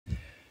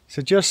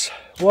So just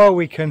while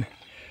we can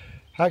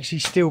actually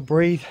still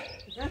breathe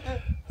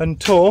and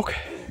talk,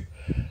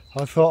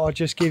 I thought I'd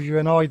just give you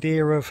an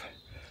idea of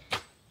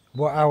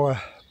what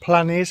our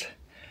plan is.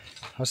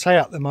 I say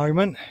at the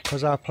moment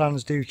because our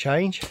plans do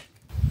change.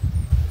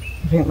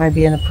 I think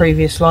maybe in a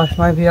previous life,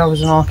 maybe I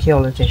was an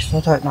archaeologist, I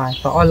don't know,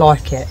 but I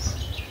like it.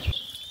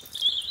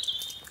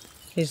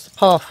 Here's the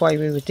pathway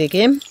we were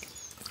digging.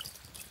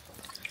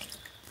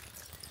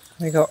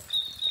 We got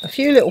a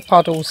few little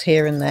puddles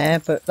here and there,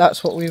 but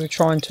that's what we were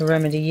trying to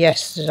remedy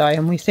yesterday,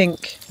 and we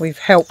think we've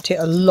helped it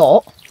a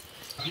lot.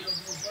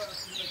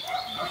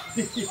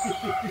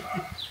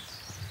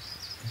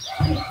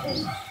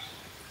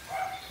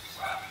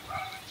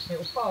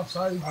 It'll pass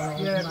over.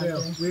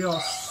 Yeah, we are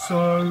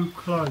so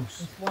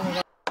close.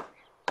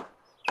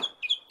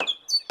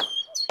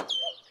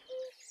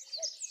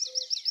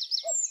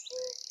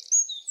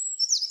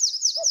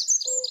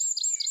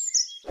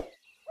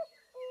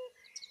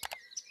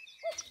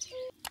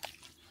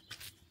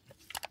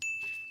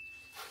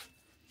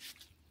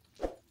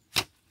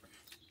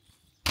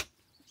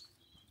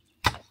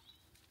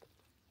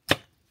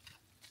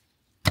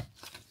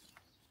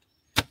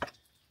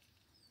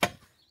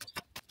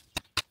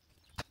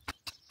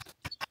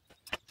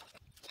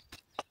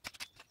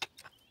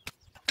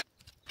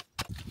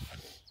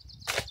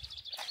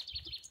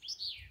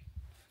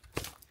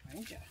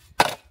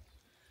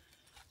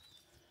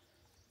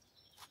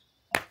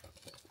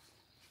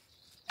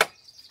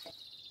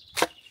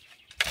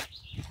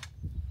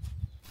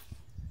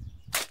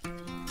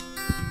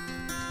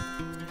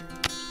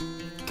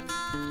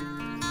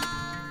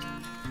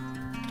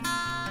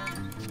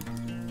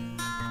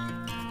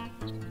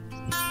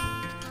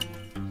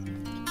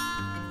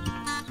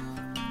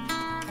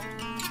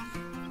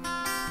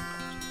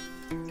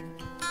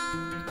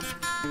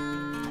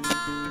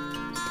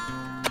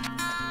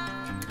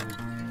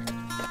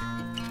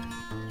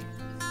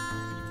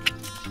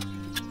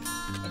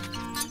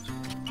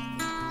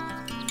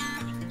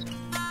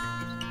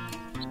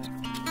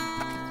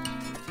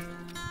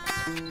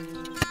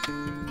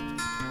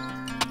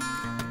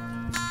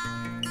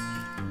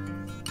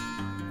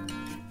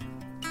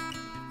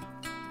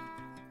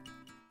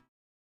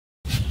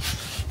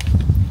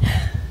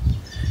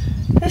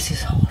 This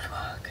is hard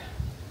work.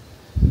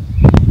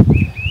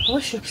 I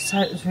wish you could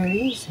say it was really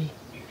easy.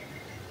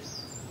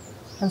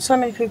 And so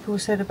many people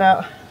said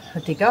about a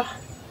digger.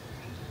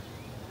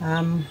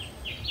 And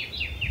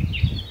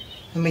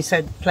we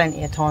said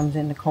plenty of times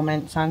in the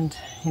comments and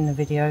in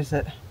the videos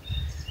that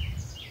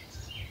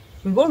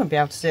we want to be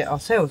able to see it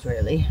ourselves,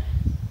 really.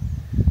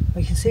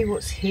 We can see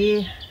what's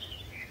here,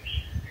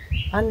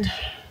 and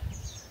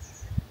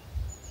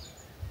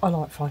I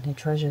like finding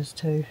treasures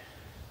too.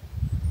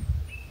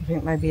 I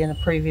think maybe in a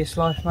previous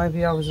life,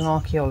 maybe I was an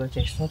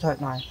archaeologist, I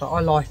don't know, but I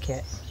like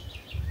it.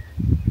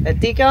 A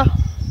digger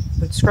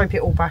would scrape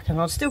it all back and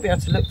I'd still be able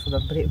to look for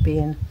them, but it'd be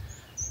in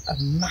a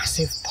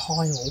massive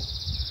pile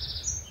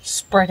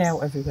spread out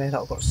everywhere that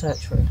I've got to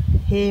search for it.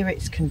 Here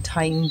it's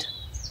contained,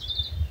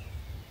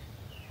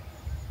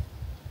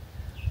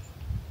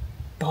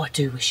 but I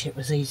do wish it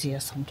was easier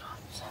sometimes.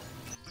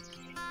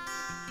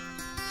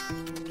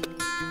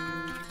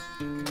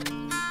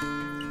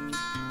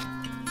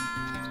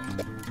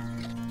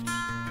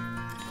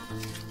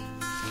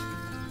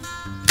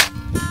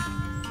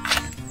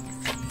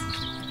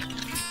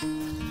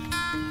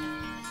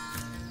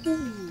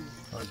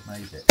 I've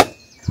made it.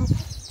 Cup of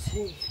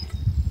tea.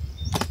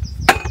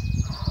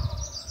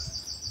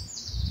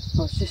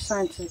 I was just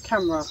saying to the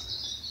camera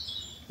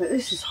that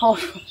this is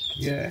hard work.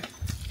 Yeah.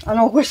 And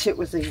I wish it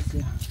was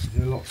easier.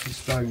 There are lots of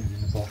stones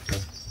in the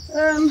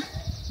bottom.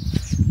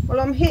 Well,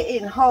 I'm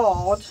hitting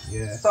hard,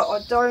 Yeah. but I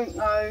don't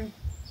know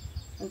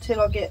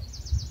until I get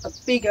a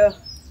bigger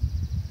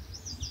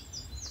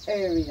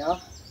area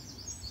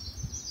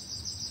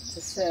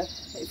to see.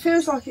 It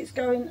feels like it's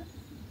going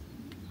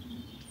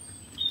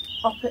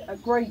up at a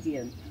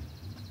gradient.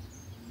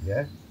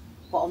 Yeah.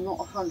 But I'm not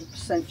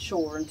 100%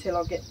 sure until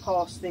I get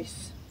past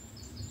this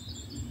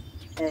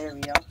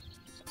area.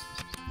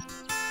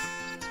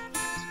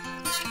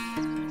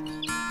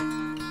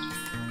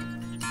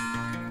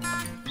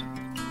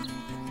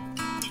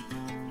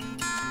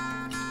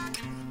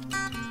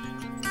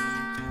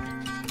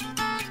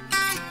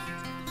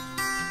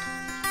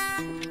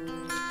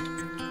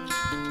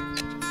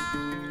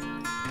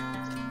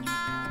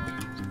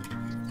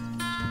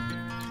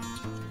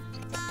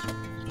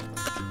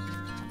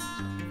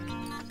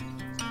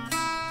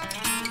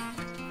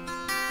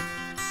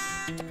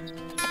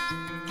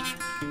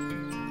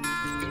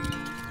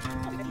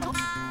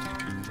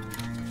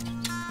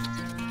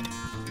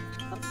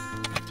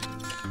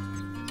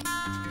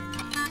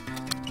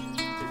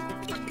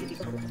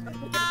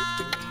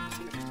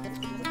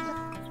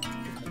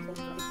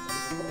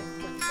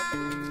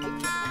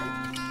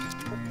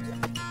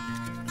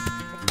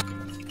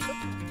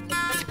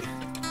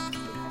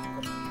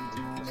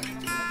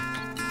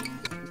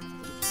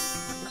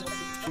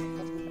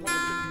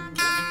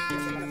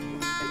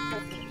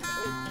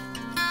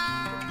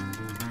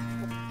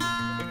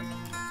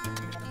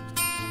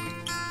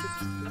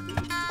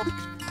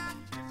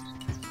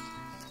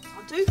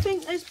 do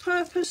think there's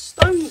purpose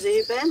stones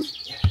here, Ben.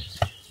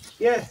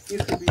 Yeah, you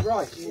could be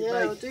right.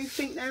 I do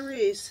think there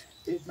is.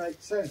 It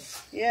makes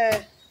sense.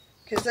 Yeah,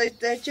 because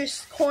they're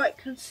just quite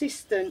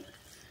consistent.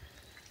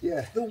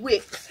 Yeah. The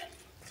width.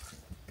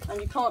 And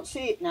you can't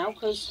see it now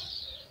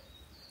because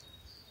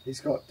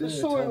it's got the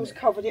soil's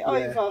covered it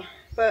over.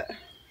 But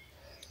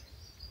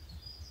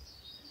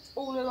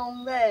all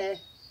along there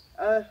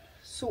are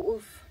sort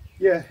of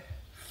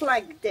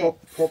flag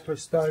depth. Proper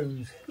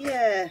stones.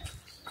 Yeah.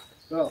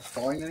 Well, that's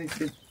fine.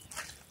 Anything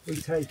we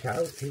take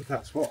out, if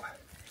that's what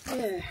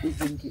we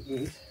think it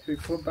is, we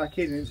put them back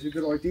in, and it's a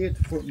good idea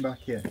to put them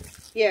back in.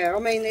 Yeah, I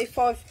mean, if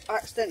I've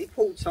accidentally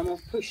pulled some,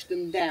 I've pushed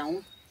them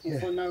down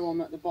if I know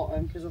I'm at the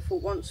bottom, because I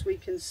thought once we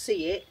can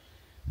see it,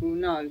 we'll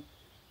know.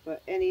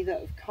 But any that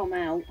have come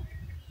out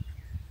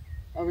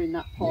are in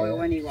that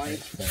pile anyway.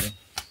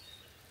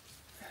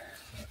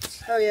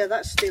 Oh yeah,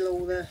 that's still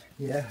all the...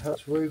 Yeah,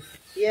 that's roof.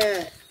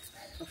 Yeah,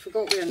 I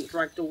forgot we hadn't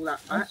dragged all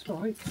that back. That's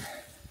right.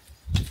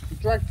 We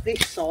dragged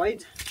this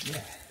side.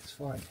 Yeah, it's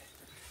fine.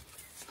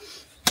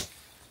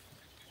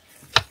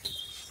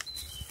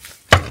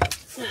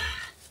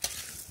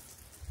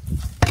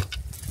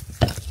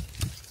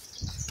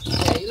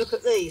 Yeah, you look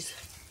at these.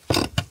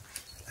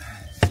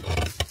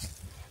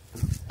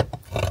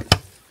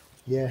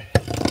 Yeah.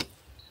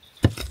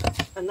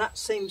 And that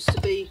seems to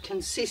be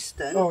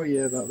consistent. Oh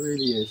yeah, that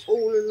really is.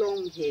 All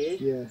along here.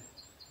 Yeah.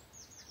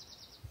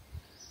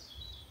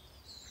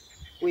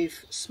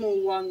 With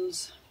small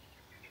ones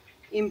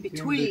in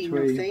between,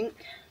 I think.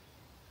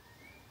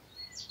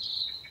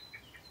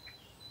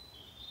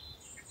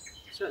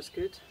 So that's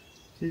good.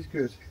 It is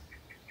good.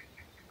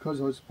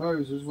 Because I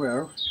suppose as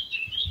well,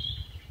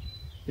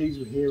 these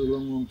were here a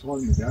long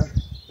time ago.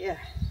 Yeah.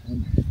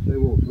 And they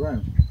walked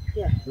around.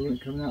 Yeah. They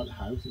weren't coming out of the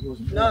house, it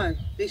wasn't No, there.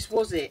 this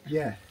was it.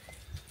 Yeah.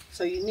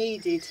 So you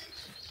needed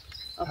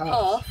a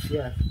path.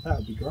 Yeah, that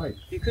would be great.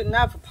 You couldn't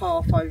have a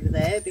path over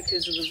there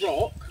because of the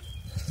rock.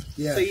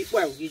 Yeah. So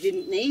you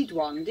didn't need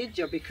one, did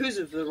you, because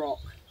of the rock?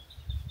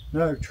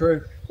 No,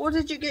 true. What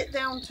did you get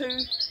down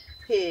to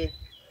here?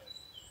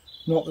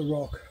 Not the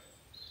rock.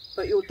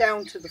 But you're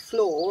down to the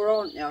floor,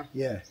 aren't you?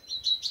 Yeah.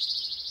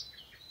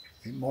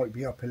 It might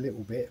be up a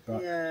little bit,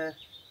 but... Yeah.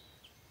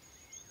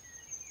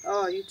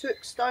 Oh, you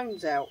took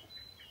stones out.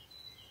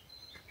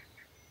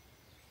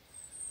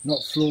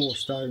 Not floor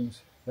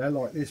stones. They're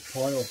like this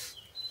pile.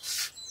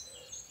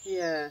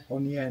 Yeah.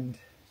 On the end.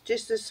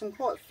 Just there's some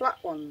quite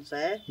flat ones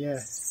there. Yeah.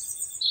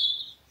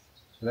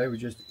 So they were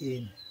just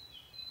in.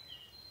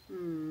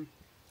 Hmm.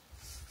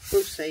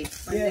 We'll see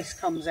when this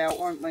comes out,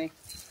 won't we?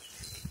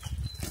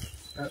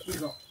 We've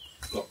got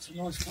lots of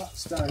nice flat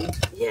stones.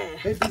 Yeah.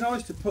 It'd be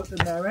nice to put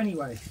them there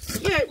anyway.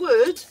 Yeah, it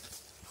would.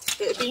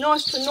 It'd be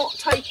nice to not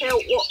take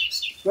out what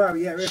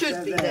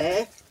should be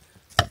there.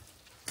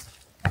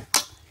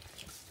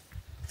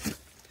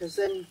 Because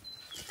then,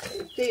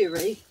 in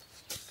theory,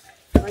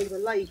 they were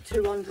laid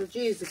 200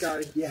 years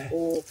ago. Yeah.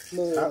 Or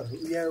more.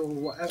 Yeah, or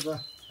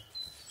whatever.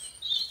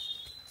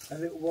 A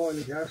little while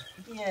ago.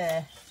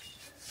 Yeah.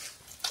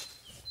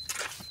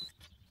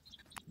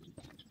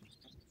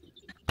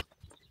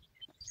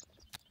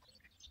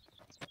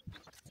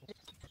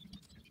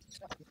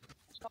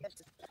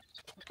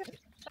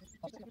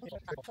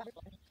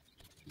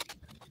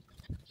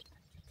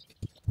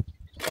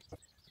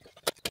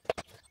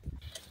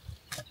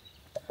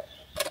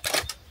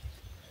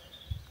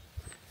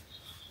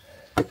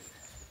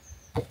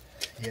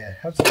 Yeah,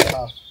 that's a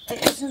path.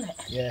 It is, isn't it?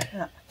 Yeah.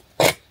 Yeah.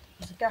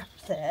 There's a gap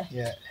there.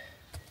 Yeah.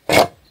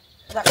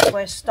 That's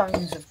where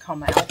stones have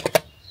come out.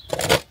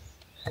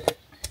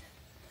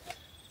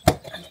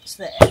 And it's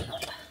there.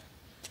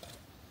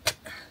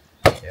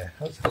 Yeah,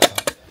 that's a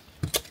path.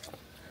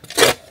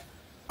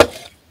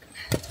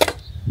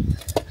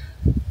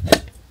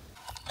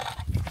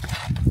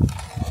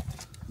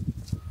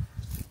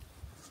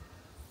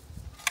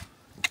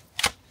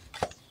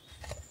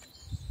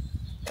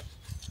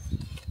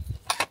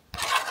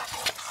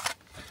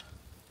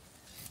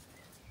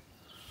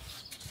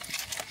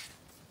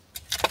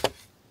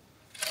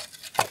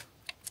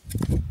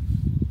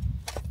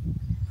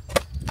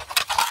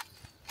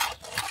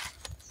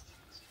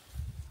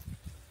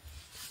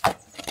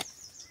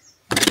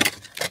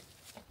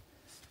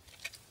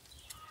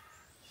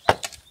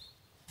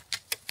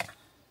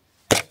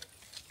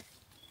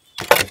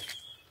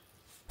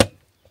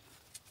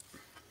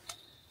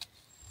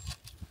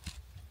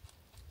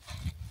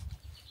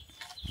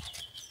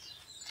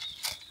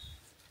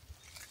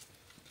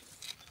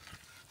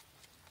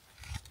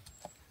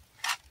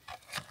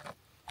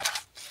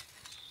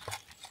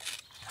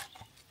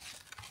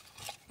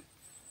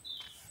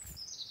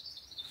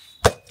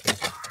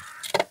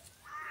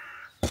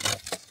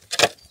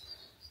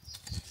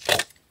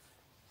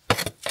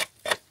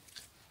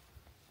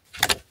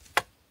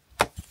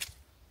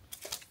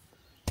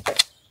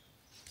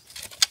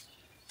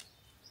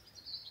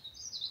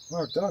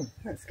 Well done.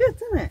 That's good,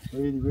 isn't it?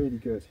 Really, really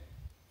good.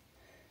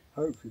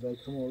 Hopefully they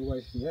come all the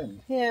way to the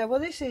end. Yeah, well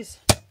this is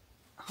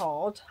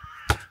hard.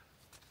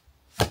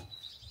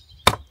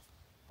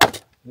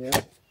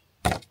 Yeah.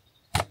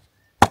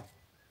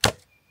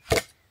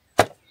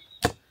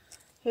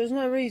 There's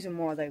no reason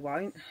why they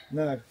won't.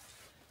 No.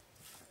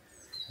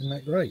 Isn't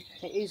that great?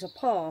 It is a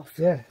path.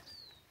 Yeah.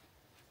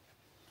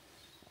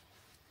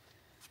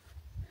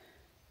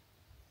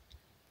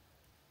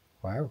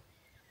 Wow.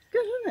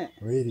 Good, isn't it?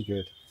 Really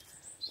good.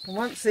 And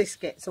once this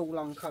gets all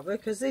uncovered,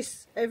 because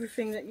this,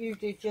 everything that you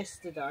did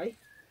yesterday,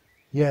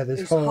 yeah,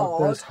 there's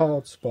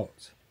hard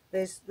spots.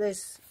 There's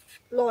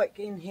like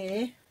in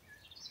here,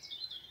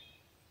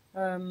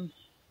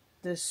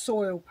 there's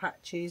soil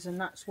patches, and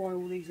that's why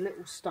all these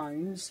little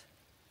stones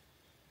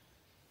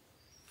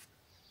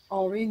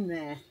are in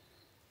there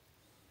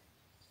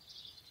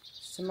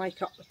to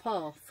make up the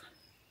path,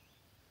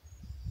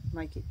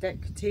 make it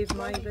decorative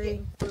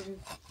maybe. From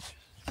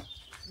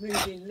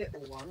moving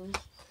little ones.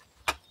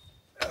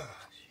 Oh,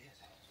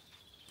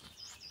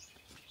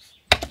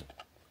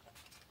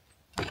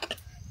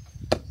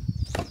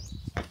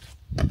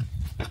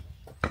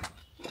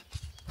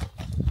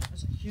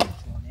 there's a huge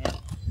one here.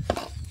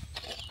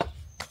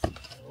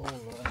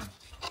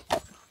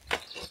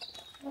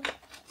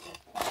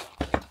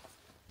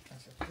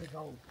 That's a big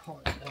old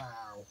pipe.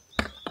 Wow.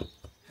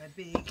 They're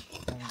big.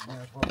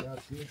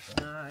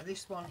 No,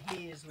 this one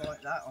here is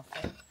like that, I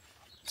think.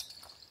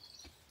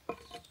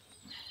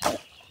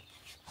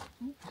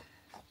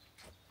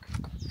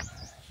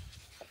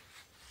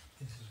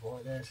 This is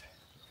why there's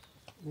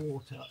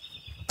water.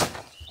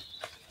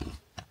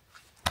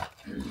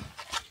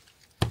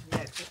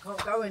 Yeah, it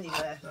can't go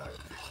anywhere. No.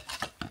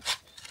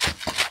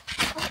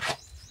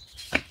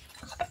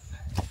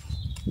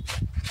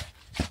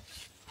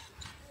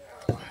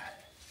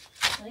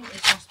 I think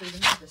this must be the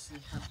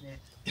medicine cabinet.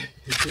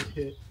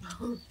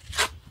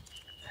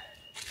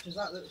 Because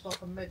that looks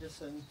like a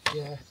medicine.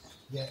 Yeah,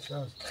 it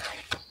does.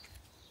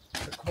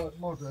 But quite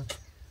modern.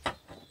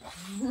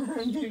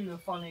 You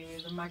look funny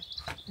with the milk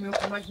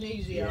and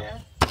magnesia. Yeah.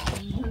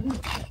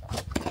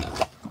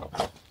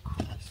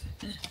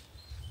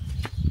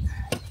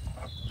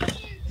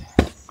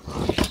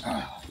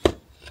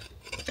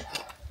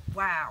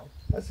 Wow.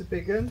 That's a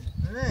big one.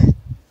 Isn't it?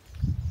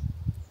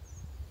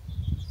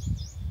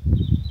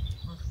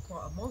 That's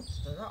quite a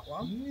monster, that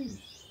one. Yes.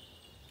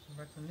 I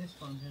reckon this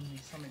one's going to be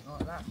something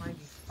like that,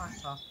 maybe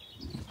fatter.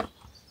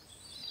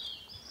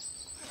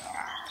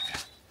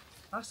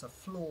 That's a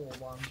floor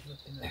one,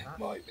 looking at that.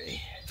 Might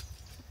be.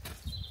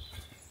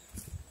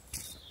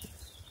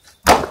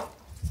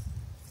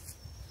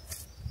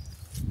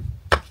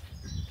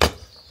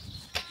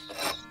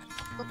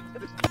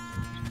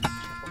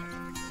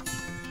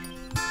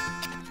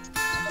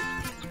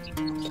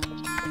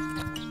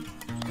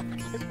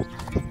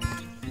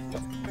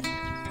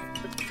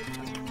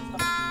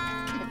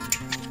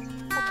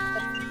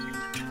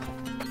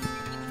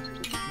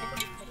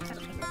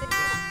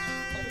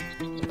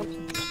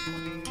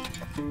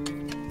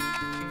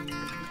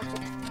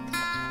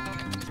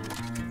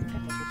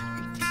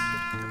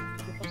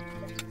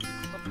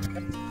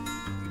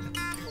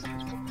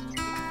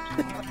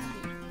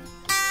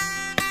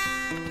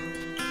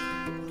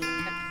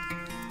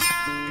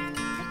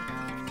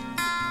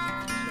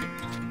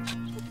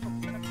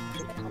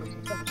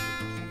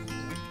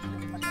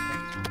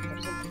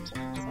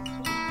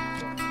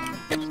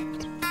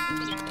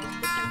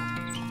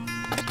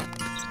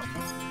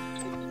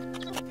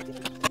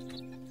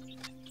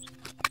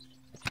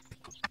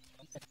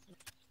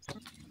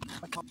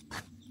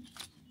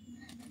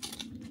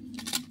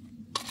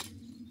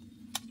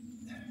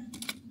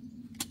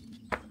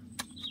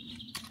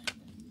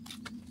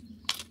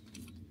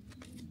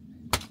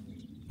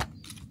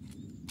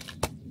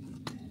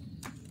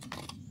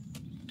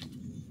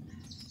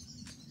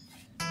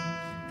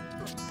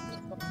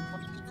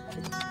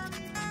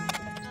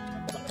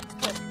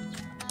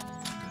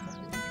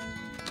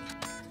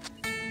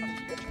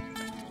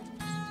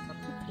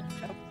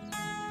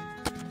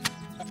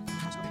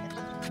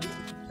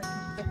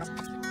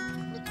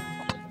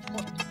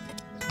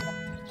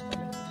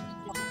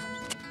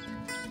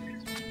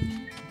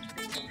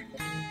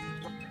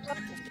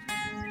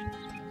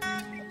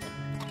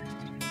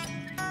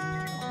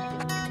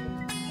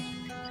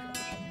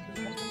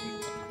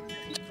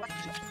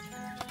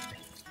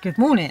 Good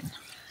morning.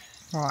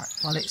 Right,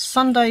 well it's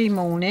Sunday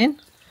morning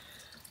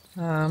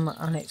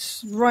and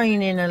it's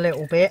raining a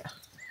little bit,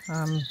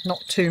 not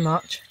too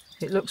much.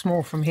 It looks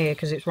more from here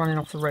because it's running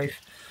off the roof,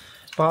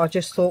 but I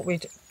just thought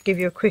we'd give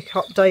you a quick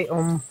update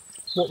on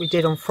what we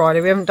did on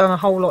Friday. We haven't done a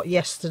whole lot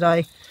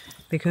yesterday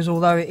because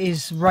although it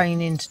is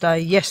raining today,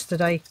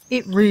 yesterday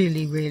it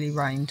really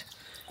rained,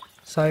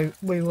 so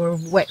we were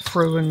wet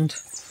through and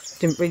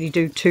didn't really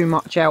do too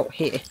much out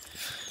here.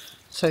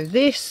 So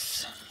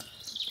this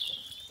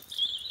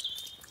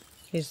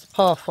is the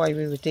pathway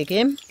we were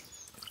digging.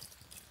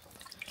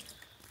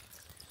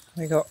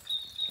 We got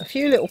a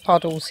few little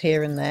puddles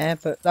here and there,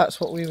 but that's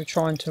what we were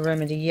trying to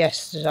remedy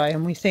yesterday,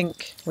 and we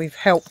think we've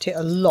helped it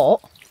a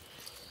lot.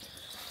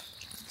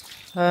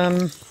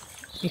 You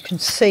can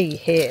see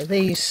here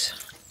these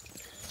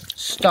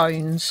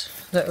stones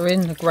that are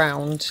in the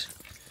ground,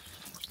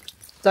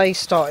 they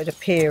started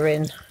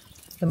appearing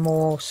the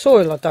more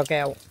soil I dug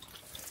out.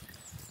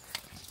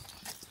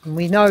 And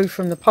we know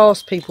from the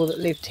past people that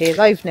lived here,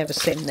 they've never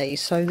seen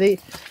these. So the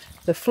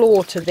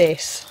floor to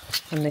this,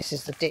 and this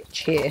is the ditch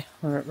here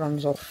where it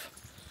runs off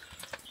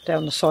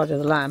down the side of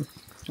the lamb.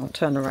 I'll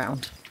turn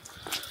around.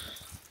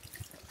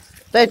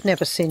 They'd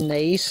never seen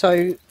these,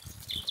 so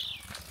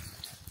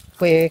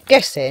we're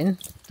guessing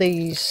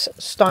these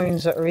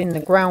stones that are in the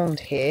ground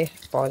here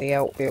by the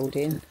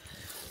outbuilding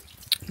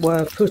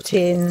were put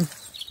in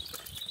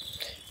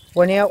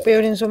when the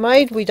outbuildings were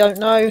made. We don't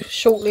know,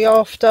 shortly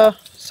after,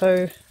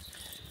 so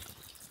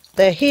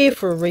they're here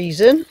for a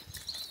reason.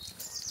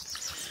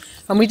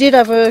 And we did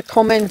have a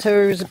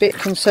commenter who was a bit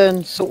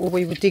concerned sort of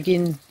we were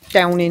digging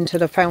down into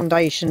the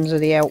foundations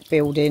of the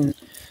outbuilding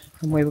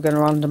and we were going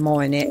to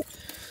undermine it.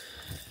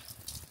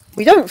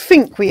 We don't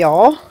think we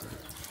are,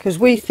 because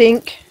we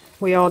think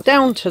we are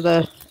down to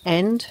the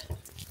end,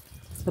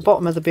 the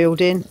bottom of the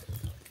building,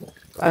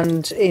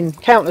 and in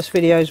countless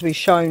videos we've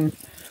shown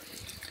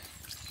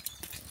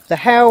the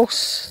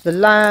house, the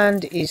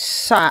land is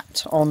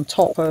sat on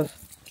top of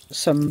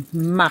some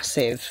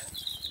massive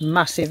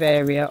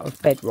area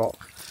of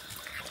bedrock.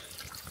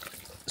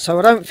 So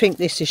I don't think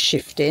this is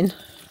shifting,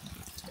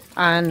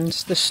 and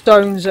the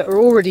stones that are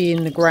already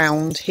in the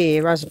ground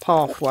here as a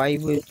pathway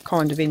would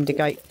kind of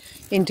indicate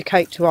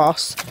to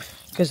us,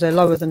 because they're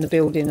lower than the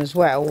building as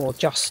well, or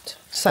just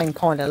same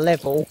kind of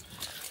level,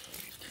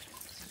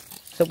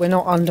 that we're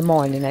not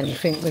undermining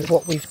anything with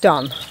what we've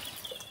done.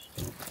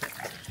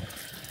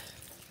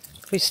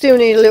 We still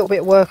need a little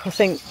bit of work. I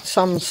think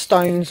some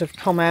stones have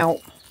come out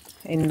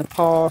in the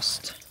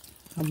past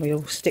and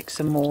we'll stick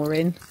some more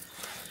in.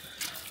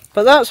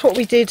 But that's what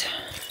we did,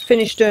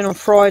 finished doing on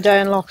Friday,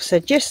 and like I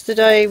said,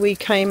 yesterday we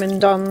came and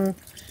done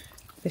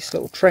this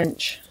little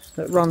trench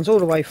that runs all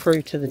the way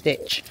through to the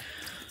ditch.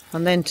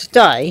 And then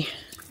today,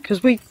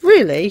 because we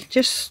really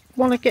just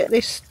want to get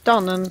this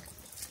done and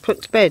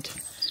put to bed.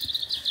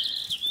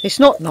 It's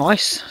not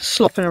nice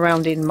slopping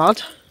around in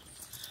mud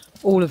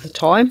all of the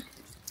time,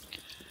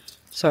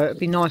 so it'd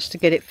be nice to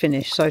get it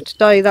finished. So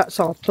today that's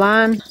our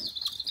plan,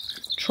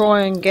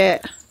 try and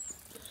get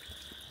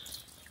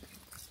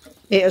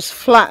it as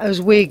flat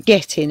as we're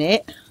getting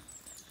it.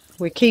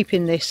 We're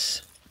keeping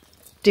this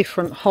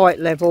different height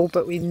level,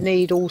 but we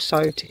need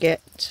also to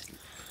get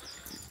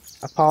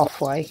a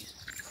pathway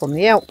from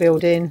the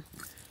outbuilding,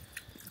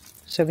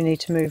 so we need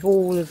to move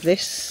all of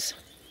this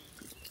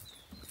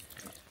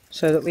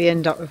so that we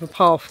end up with a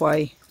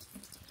pathway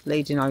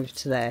leading over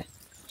to there.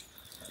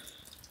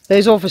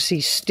 There's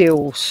obviously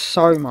still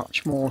so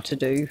much more to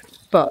do,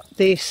 but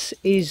this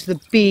is the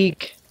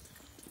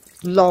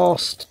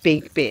last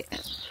big bit.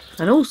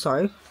 And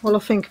also, while I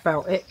think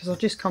about it, because I've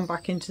just come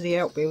back into the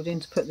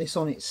outbuilding to put this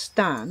on its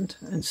stand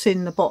and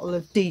seen the bottle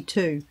of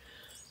D2,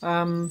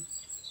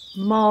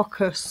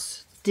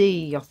 Marcus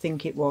D, I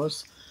think it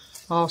was,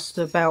 asked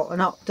about an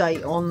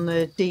update on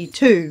the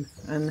D2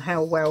 and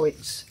how well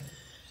it's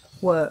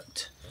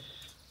worked.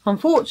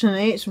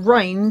 Unfortunately, it's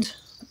rained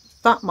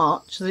that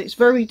much that it's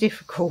very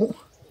difficult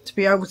to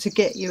be able to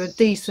get you a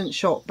decent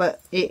shot,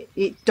 but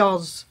it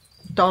does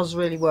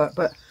really work.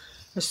 But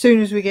as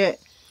soon as we get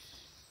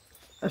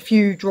a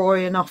few dry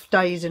enough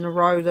days in a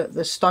row that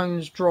the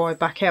stones dry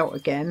back out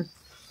again,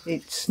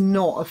 it's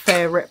not a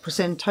fair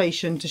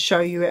representation to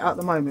show you it at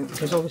the moment,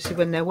 because obviously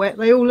when they're wet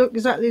they all look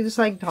exactly the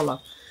same colour.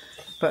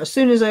 But as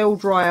soon as they all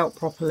dry out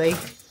properly,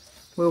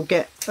 we'll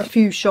get a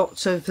few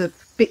shots of the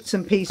bits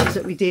and pieces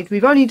that we did.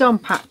 We've only done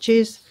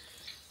patches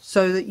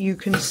so that you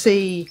can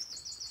see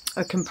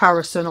a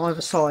comparison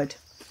either side,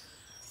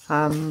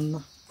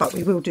 but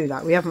we will do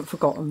that. We haven't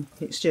forgotten.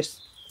 It's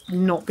just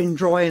not been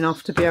dry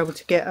enough to be able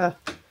to get a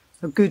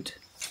good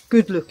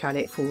look at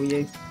it for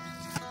you.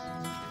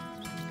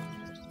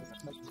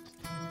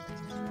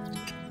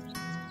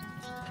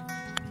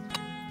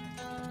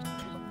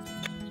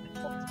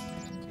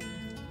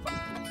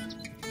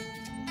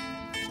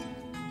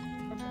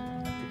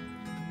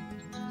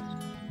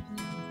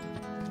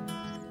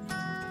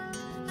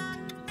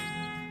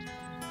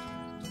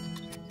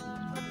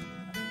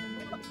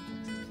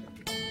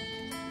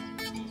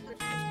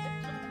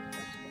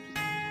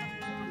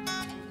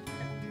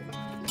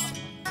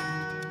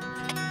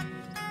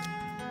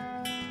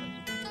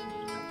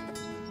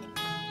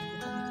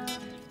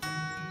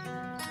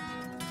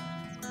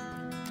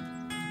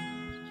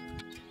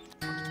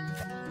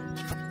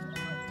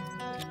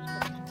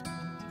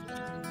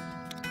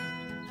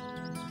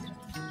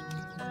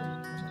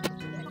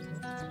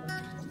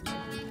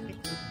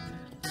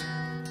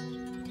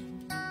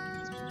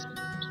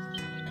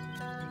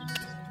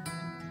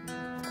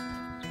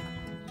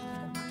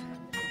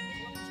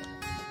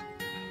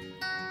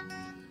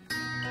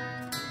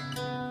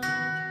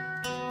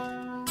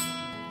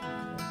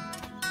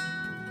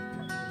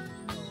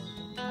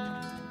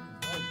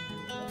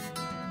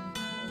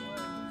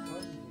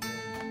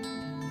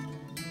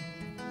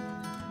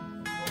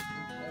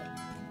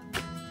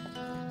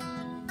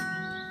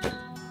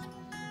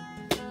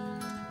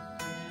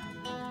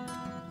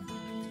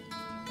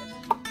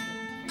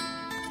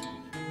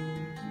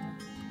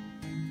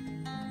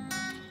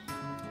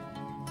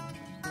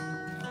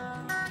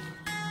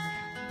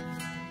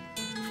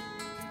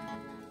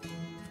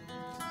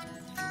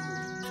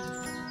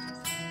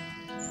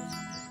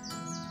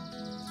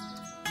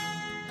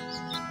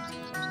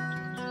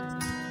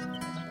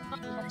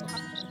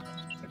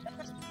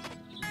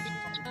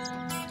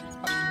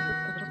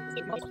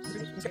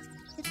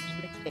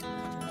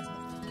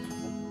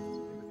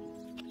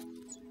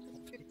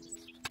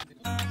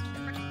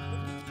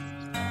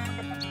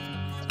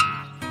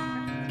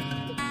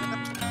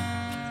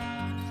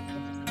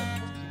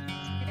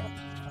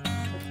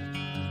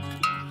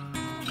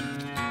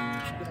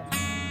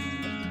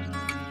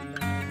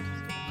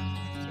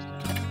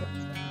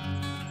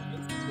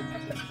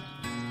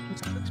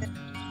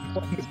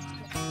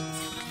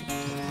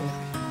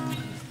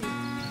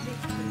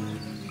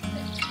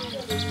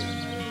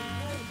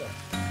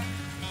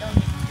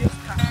 just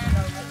have to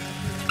know what to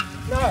do.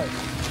 No.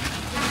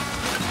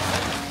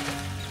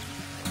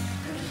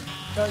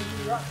 So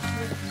you're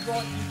absolutely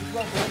right with the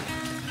rubble.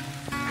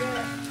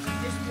 Yeah,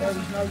 just There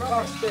was no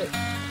plastic.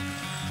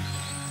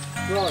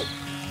 Right.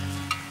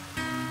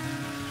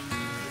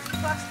 it's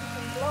plastic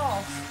and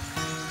glass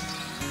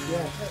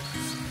Yeah.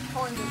 that's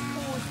kind of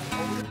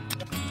caused it.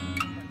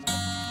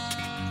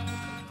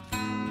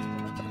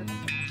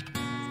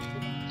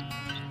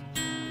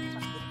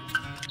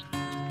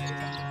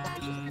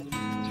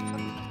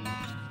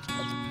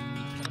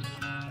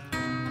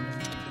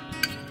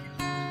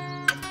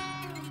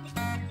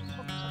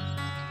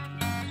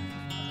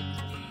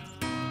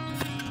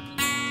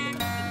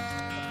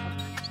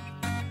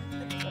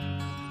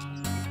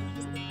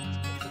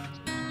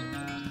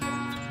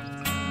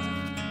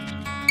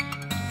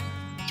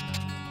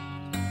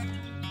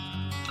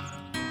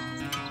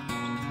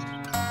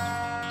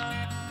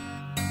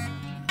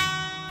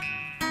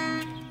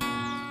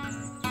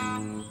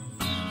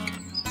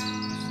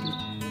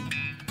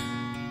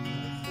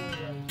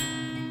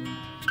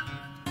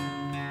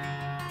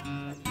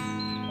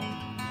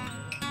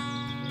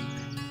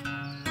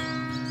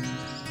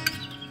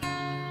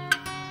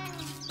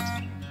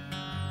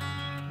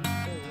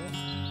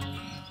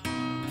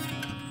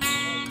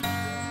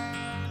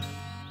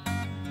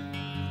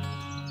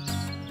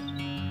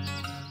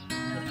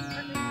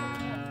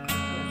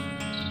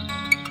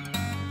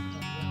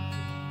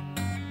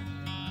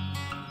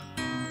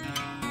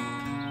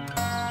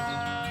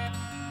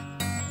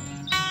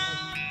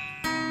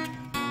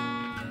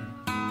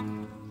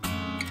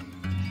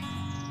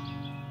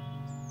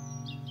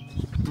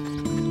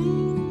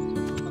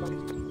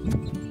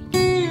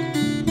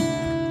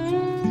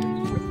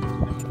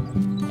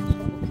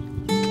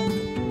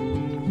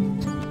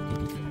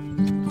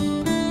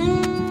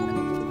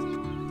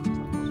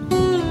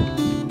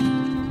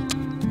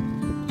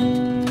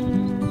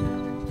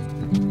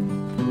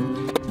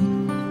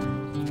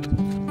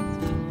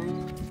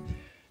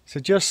 So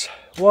just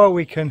while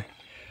we can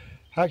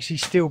actually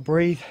still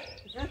breathe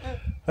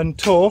and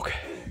talk,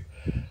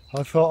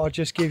 I thought I'd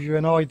just give you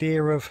an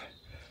idea of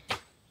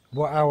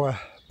what our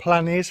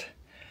plan is.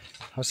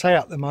 I'll say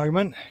at the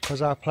moment,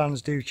 because our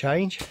plans do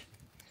change.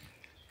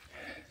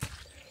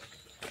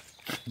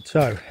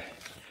 So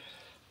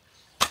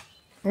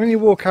when you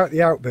walk out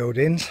the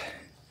outbuildings,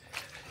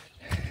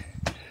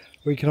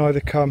 we can either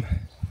come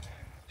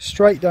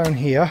straight down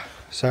here,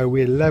 so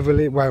we're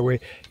leveling, well, we're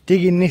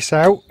digging this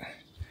out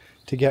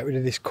to get rid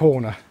of this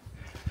corner.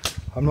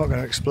 I'm not going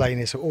to explain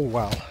this all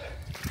well.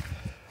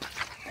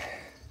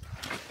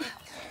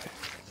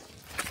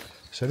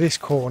 So this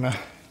corner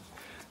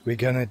we're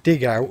going to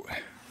dig out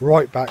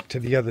right back to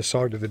the other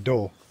side of the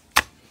door.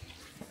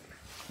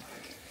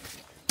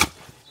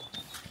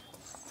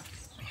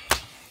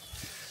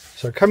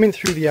 So coming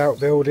through the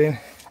outbuilding,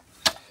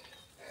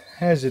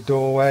 there's the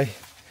doorway.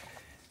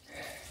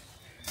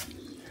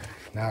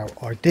 Now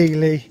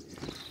ideally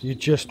you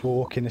just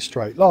walk in a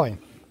straight line,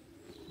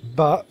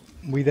 but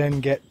we then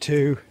get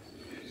to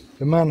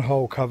the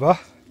manhole cover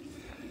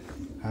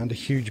and a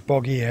huge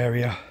boggy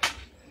area.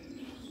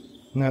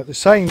 Now at the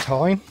same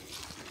time,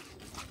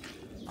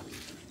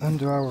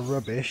 under our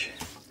rubbish,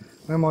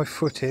 where my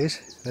foot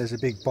is, there's a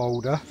big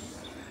boulder,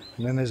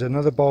 and then there's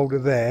another boulder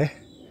there,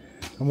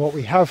 and what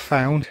we have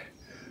found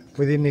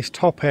within this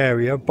top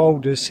area,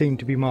 boulders seem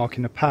to be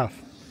marking a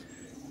path.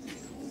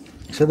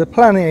 So the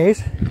plan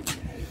is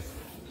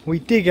we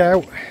dig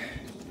out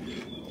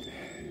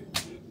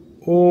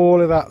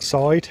all of that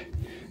side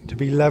to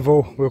be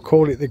level, we'll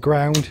call it the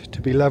ground,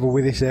 to be level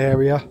with this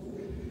area.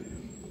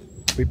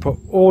 We put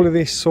all of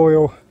this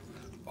soil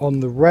on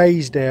the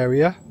raised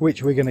area,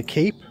 which we're going to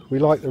keep. We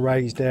like the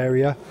raised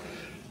area,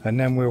 and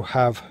then we'll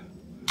have,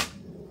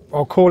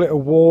 I'll call it a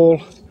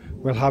wall,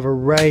 we'll have a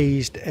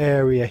raised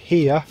area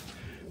here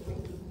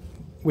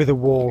with a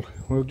wall.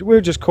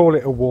 We'll just call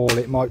it a wall.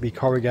 It might be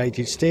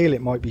corrugated steel,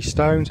 it might be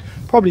stones,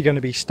 probably going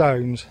to be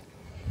stones.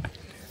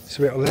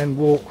 So it'll then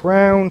walk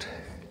round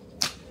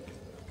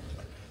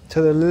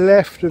to the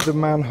left of the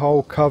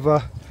manhole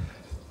cover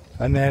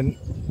and then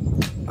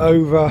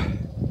over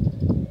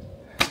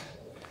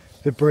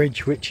the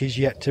bridge, which is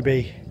yet to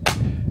be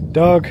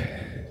dug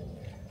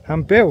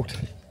and built.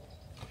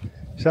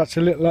 So that's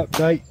a little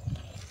update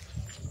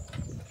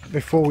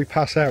before we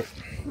pass out.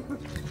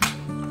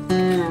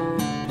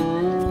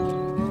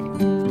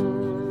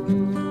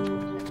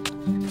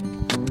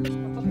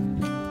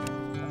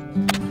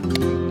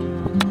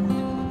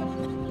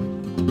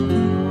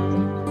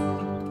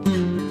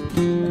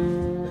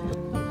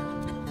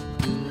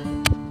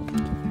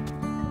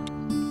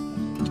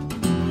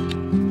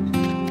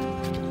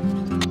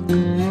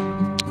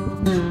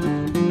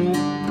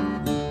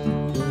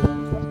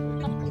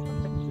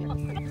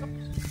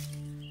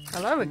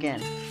 Hello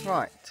again.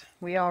 Right,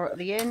 we are at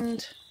the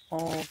end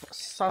of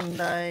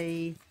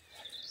Sunday.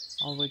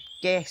 I would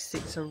guess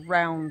it's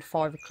around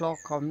 5 o'clock,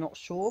 I'm not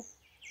sure.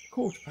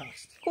 Quarter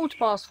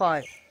past.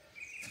 5:15.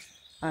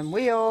 And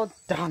we are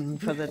done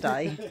for the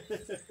day.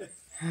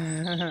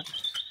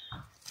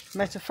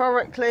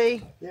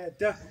 metaphorically, yeah,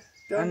 done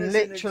and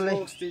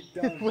literally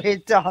we're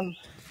done.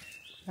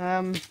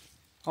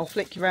 I'll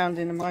flick you around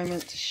in a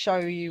moment to show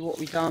you what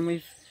we've done.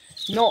 We've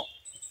not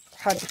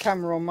had the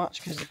camera on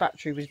much because the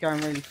battery was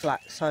going really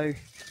flat, so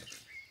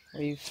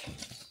we've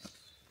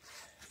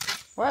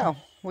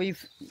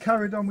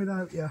carried on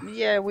without you.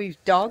 Yeah, we've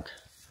dug,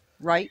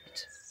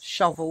 raked,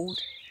 shoveled,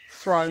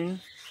 thrown.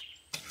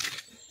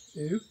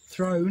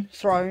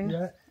 Thrown.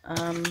 Yeah.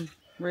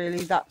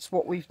 Really, that's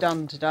what we've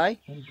done today.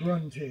 And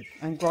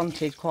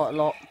grunted quite a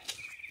lot.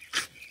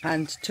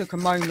 And took a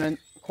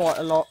moment quite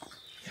a lot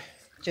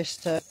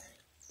just to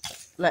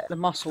let the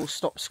muscles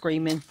stop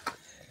screaming.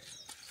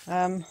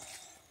 I'll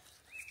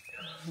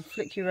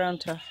flick you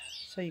around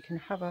so you can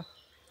have a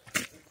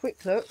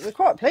quick look. We're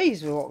quite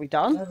pleased with what we've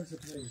done.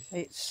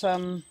 It's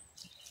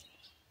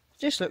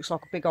just looks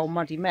like a big old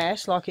muddy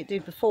mess like it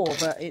did before,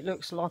 but it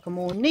looks like a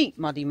more neat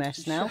muddy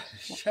mess now.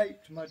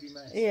 Shaped muddy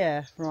mess.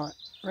 Yeah, right.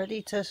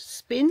 Ready to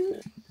spin?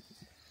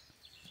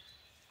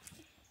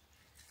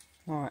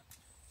 Right.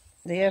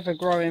 The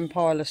ever-growing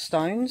pile of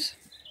stones.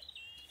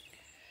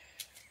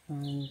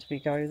 And we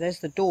go.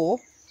 There's the door.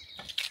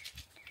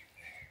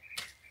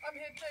 I'm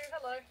here too.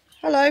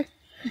 Hello. Hello.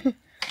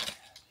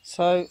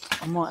 So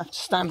I might have to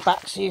stand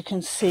back so you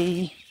can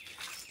see.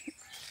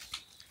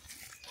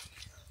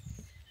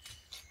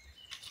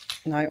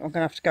 No, I'm going to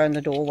have to go in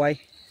the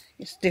doorway.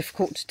 It's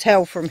difficult to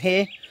tell from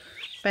here.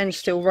 Ben's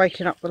still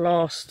raking up the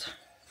last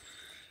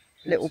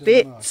little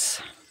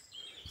bits.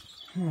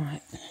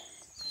 Right.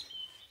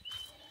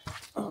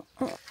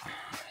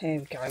 Here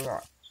we go.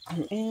 Right.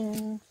 I'm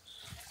in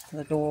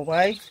the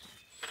doorway.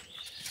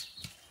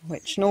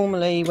 Which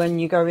normally when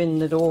you go in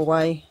the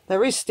doorway,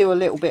 there is still a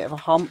little bit of a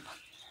hump.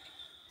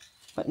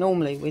 But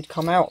normally we'd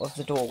come out of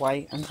the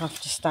doorway and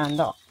have to stand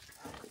up.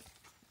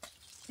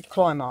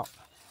 Climb up.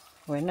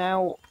 We're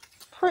now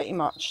pretty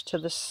much to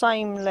the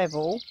same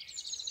level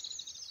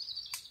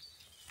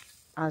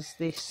as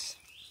this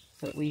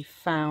that we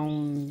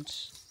found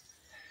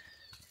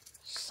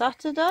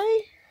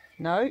Saturday?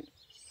 No,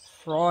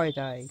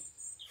 Friday.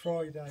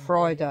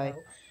 Friday.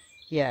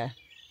 Yeah.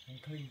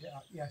 And cleaned it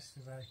up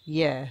yesterday.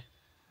 Yeah,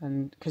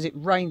 and because it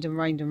rained and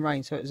rained and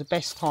rained, so it was the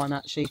best time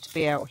actually to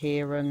be out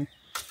here and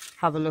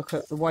have a look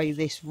at the way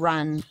this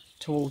ran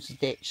towards the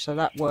ditch. So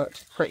that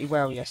worked pretty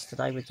well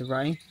yesterday with the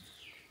rain.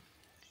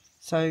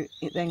 So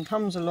it then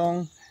comes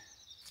along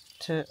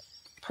to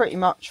pretty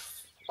much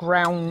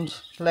ground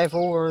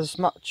level, or as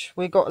much.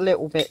 We've got a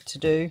little bit to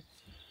do.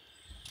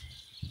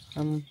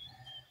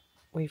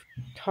 We've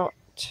cut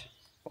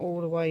all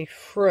the way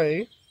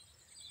through.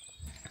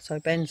 So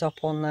Ben's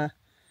up on the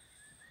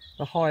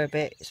higher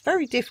bit. It's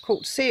very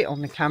difficult to see it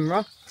on the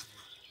camera,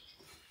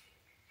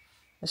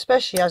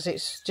 especially as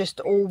it's just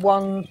all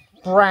one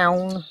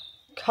brown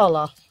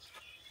colour.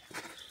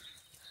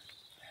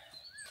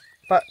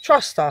 But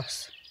trust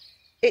us,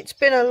 it's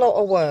been a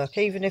lot of work,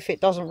 even if it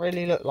doesn't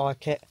really look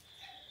like it.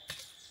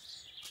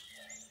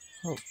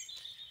 Oh,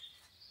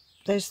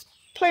 there's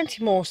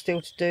plenty more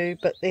still to do,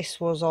 but this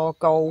was our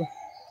goal,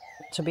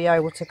 to be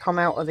able to come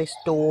out of this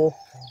door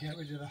and get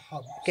rid of the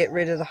humps. Get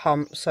rid of the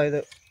hump so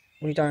that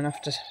we don't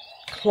have to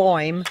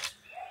climb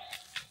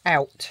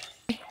out.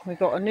 We've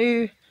got a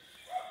new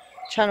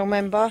channel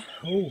member.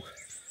 Oh,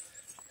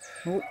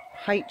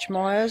 H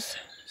Myers.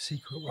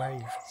 Secret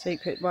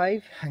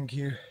Wave. Thank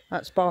you.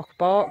 That's Barker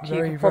Bark.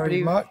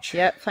 Very much.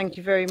 Yeah, thank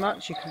you very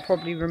much. You can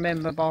probably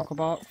remember Barker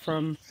Bark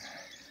from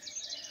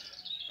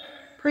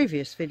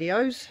previous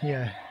videos.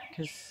 Yeah.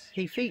 Because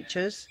he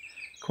features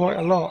quite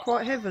a lot.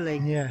 Quite heavily.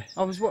 Yeah.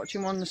 I was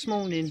watching one this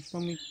morning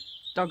when we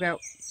dug out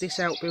this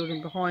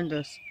outbuilding behind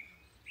us.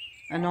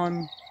 And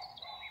I'm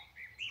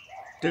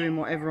doing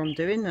whatever I'm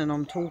doing, and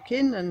I'm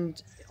talking,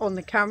 and on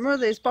the camera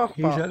there's Barker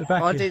Bark. He's at the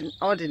back. I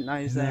didn't know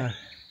he was there.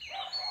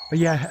 But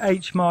yeah,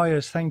 H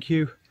Myers, thank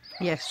you.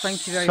 Yes,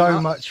 thank you very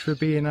so much for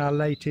being our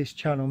latest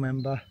channel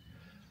member.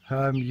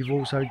 You've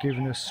also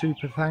given us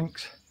super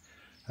thanks.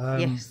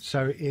 Yes.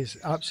 So it is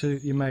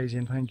absolutely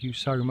amazing. Thank you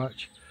so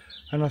much.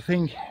 And I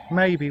think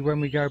maybe when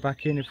we go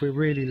back in, if we're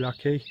really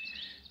lucky,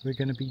 we're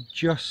going to be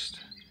just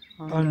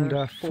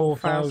under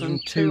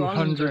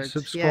 4,200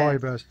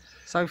 subscribers. Yeah.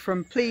 So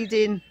from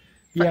pleading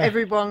for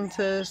everyone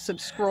to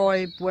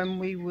subscribe when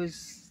we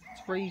was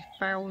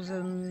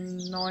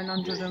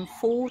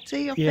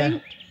 3,940, I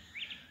think.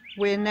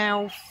 We're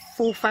now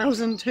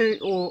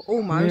 4,200, or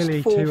almost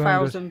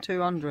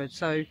 4,200.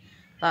 So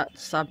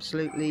that's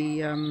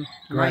absolutely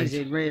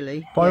amazing,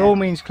 really. By all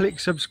means, click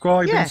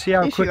subscribe and see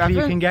how quickly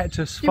you can get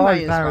to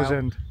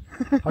 5,000.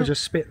 I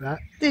just spit that.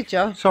 Did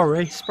you?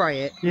 Sorry.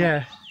 Spray it.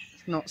 Yeah.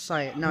 Not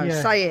say it. No,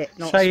 say it.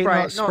 Not say spray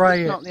it. Not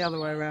spray it. Not the other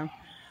way around.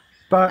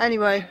 But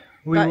anyway,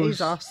 that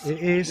is us. It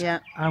is. Yeah.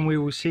 And we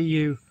will see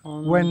you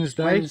on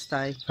Wednesday.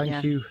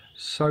 Thank you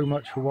so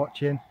much for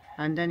watching.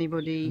 And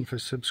anybody. And for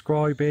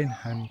subscribing,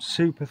 and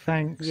super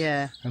thanks.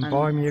 Yeah. And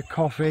buy me a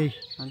coffee.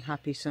 And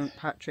happy St.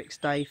 Patrick's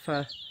Day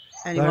for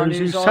anyone those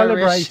who's who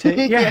Irish. celebrate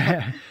it.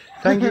 Yeah.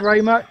 Thank you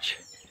very much.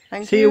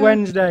 Thank you. See you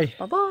Wednesday.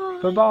 Bye bye.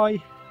 Bye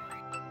bye.